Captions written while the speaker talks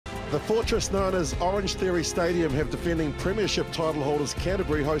The fortress known as Orange Theory Stadium have defending premiership title holders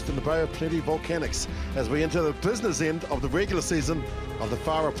Canterbury hosting the Bay of Plenty Volcanics as we enter the business end of the regular season of the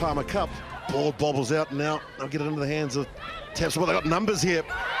Farah Palmer Cup. Ball bobbles out now. They'll get it into the hands of Taps. Well, they've got numbers here.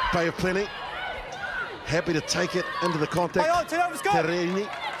 Bay of Plenty happy to take it into the contact. Terini.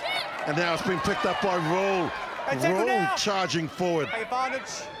 And now it's been picked up by Rule. Rule charging forward.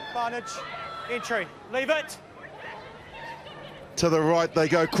 Advantage, entry, leave it. To the right they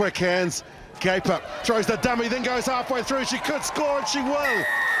go, quick hands. Gaper throws the dummy, then goes halfway through. She could score and she will.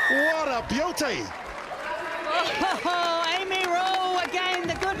 What a beauty. Oh, Amy Rowe again,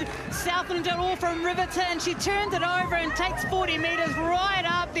 the good Southlander all from Riverton. She turns it over and takes 40 metres right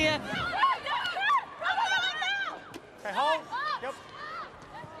up there. Okay, hold. Yep.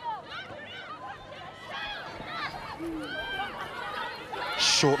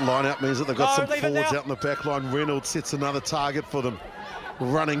 Short line out means that they've got some forwards out in the back line. Reynolds sets another target for them.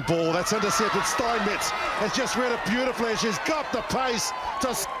 Running ball, that's intercepted. Steinmetz has just read it beautifully and she's got the pace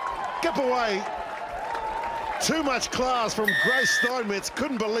to skip away. Too much class from Grace Steinmetz,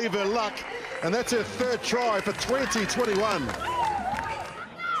 couldn't believe her luck. And that's her third try for 2021.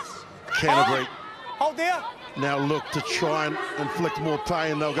 Canterbury. Hold there. Now look to try and inflict more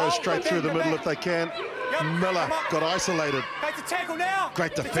pain. They'll go straight through the middle if they can. Yep. Miller got isolated. Take the tackle now.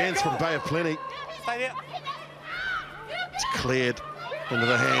 Great defence from Bay of Plenty. Stay there. It's cleared into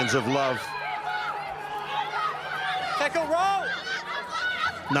the hands of Love. Tackle, roll.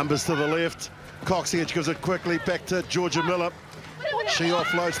 Numbers to the left. Coxedge gives it quickly back to Georgia Miller. She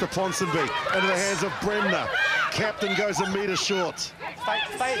offloads to Ponsonby into the hands of Bremner. Captain goes a metre short.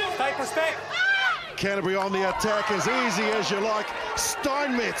 Stay, respect. Canterbury on the attack, as easy as you like.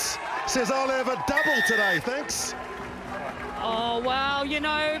 Steinmetz says, I'll have a double today, thanks. Oh, wow, you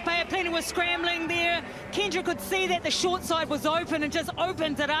know, Bay of Plenty was scrambling there. Kendra could see that the short side was open and just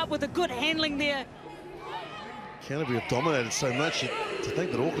opened it up with a good handling there. Canterbury have dominated so much to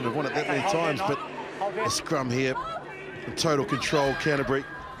think that Auckland have won it that many times, but the scrum here in total control. Canterbury.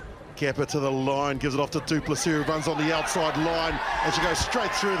 Gapper to the line, gives it off to Duplessis, who runs on the outside line, and she goes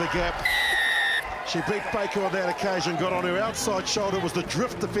straight through the gap. She beat Baker on that occasion, got on her outside shoulder. It was the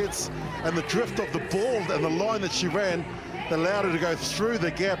drift defence and the drift of the ball and the line that she ran that allowed her to go through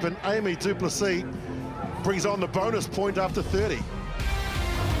the gap, and Amy Duplessis brings on the bonus point after 30.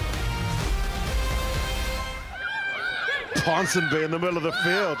 Ponsonby in the middle of the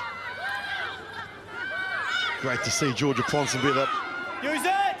field. Great to see Georgia Ponsonby. That Use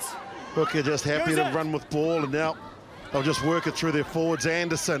it! hooker just happy to run with ball, and now they'll just work it through their forwards.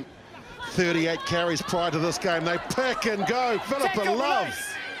 Anderson, 38 carries prior to this game. They pick and go. Philippa Love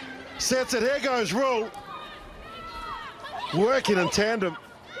sets it. Here goes Rule. Working in tandem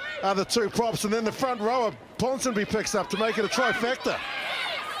are the two props, and then the front rower Ponsonby picks up to make it a trifecta.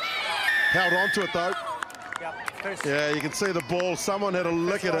 Held on to it though. Yeah, you can see the ball. Someone had a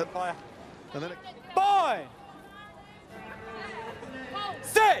lick at it. And then Fine.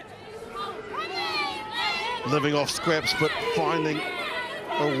 Sit. Living off scraps, but finding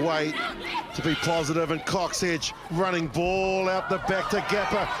a way to be positive. And Coxedge running ball out the back to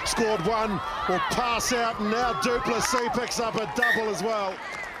Gapper. Scored one, will pass out, and now Duplessis picks up a double as well.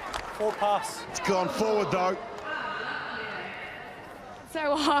 Forward pass. It's gone forward though.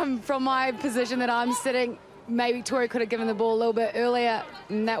 So from my position that I'm sitting, maybe Tori could have given the ball a little bit earlier,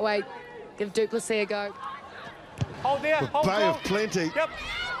 and that way give Duplessis a go. Hold there, hold Bay of Plenty. Yep.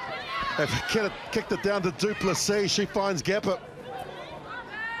 Have kicked it down to Duplessis. She finds Gapper.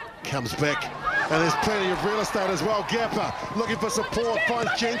 Comes back, and there's plenty of real estate as well. Gapper looking for support,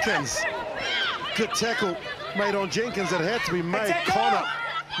 finds Jenkins. Good tackle made on Jenkins that had to be made. Connor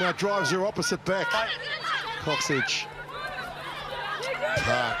now drives her opposite back. Coxedge.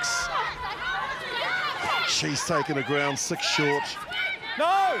 Parks. She's taken the ground 6 short.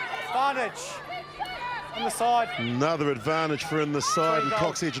 No! Advantage. On the side. Another advantage for in the side, and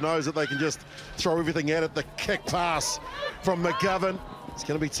Coxedge knows that they can just throw everything at it. The kick pass from McGovern. It's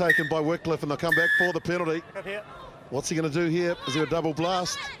going to be taken by Wycliffe, and they'll come back for the penalty. What's he going to do here? Is there a double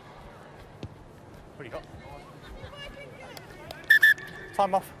blast? What do you got?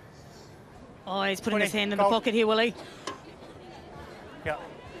 Time off. Oh, he's putting his hand in the pocket here, will he? Yeah.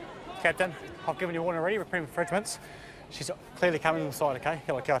 Captain, I've given you one already, repeating infringements. She's clearly coming on the side, okay?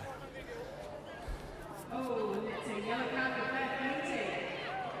 Yellow card.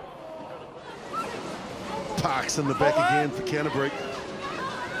 Parks in the back again for Canterbury.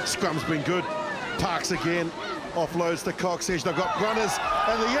 Scrum's been good. Parks again. Offloads to Coxedge. They've got runners.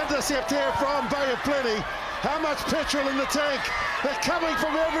 And the intercept here from Bay of Plenty. How much petrol in the tank? They're coming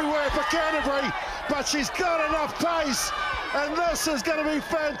from everywhere for Canterbury. But she's got enough pace And this is going to be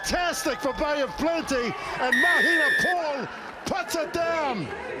fantastic for Bay of Plenty. And Mahina Paul puts it down.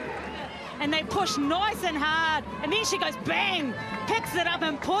 And they push nice and hard, and then she goes bang, picks it up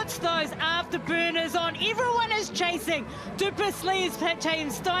and puts those afterburners on. Everyone is chasing. Duplessis,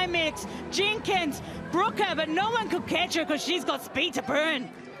 James Steinmetz, Jenkins, Brooker, but no one could catch her because she's got speed to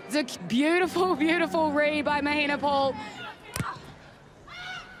burn. It's a beautiful, beautiful read by Mahina Paul.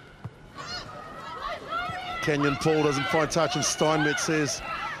 Kenyon Paul doesn't find touch, and Steinmetz says,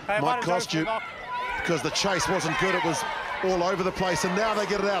 might cost you, because the chase wasn't good. It was all over the place, and now they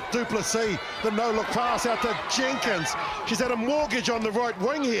get it out. Duplessis, the no-look pass out to Jenkins. She's had a mortgage on the right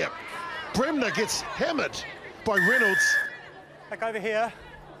wing here. Bremner gets hammered by Reynolds. Back over here.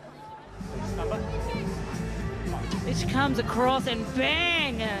 She comes across and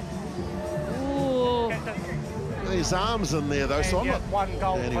bang. Ooh. His arms in there, though, so I'm not... One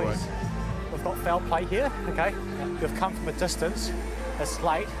goal, anyway. please. We've got foul play here, okay? You've come from a distance. It's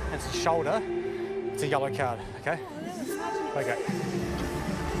late, it's a shoulder. It's a yellow card, okay? Okay.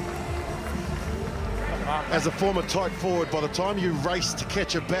 As a former tight forward, by the time you race to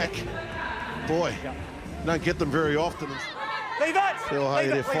catch her back, boy, don't get them very often. Leave it! Phil Hay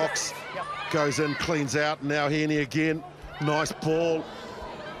there, Fox goes in, cleans out. Now Heaney again, nice ball.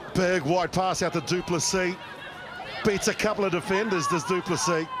 Big wide pass out to Duplessis. Beats a couple of defenders, does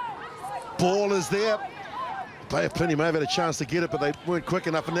Duplessis. Ball is there. Bay of Plenty may have had a chance to get it, but they weren't quick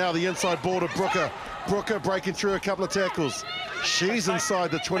enough. And now the inside ball to Brooker. Brooker breaking through a couple of tackles. She's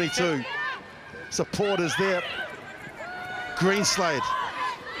inside the 22. Support is there. Greenslade.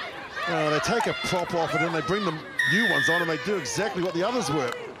 Oh, they take a prop off it and they bring the new ones on, and they do exactly what the others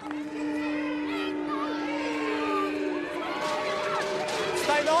were.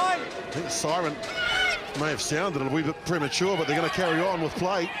 Stay line! I think the siren may have sounded a wee bit premature, but they're going to carry on with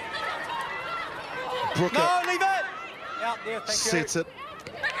play. Brooker No, leave it! Out there, thank sets you. it.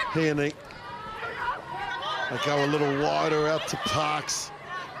 Heaney. They go a little wider out to Parks.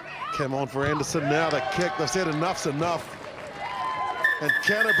 Come on for Anderson now, the kick. They've said enough's enough. And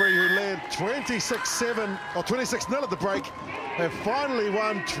Canterbury, who led 26-7, or 26-0 at the break, have finally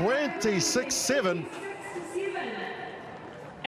won 26-7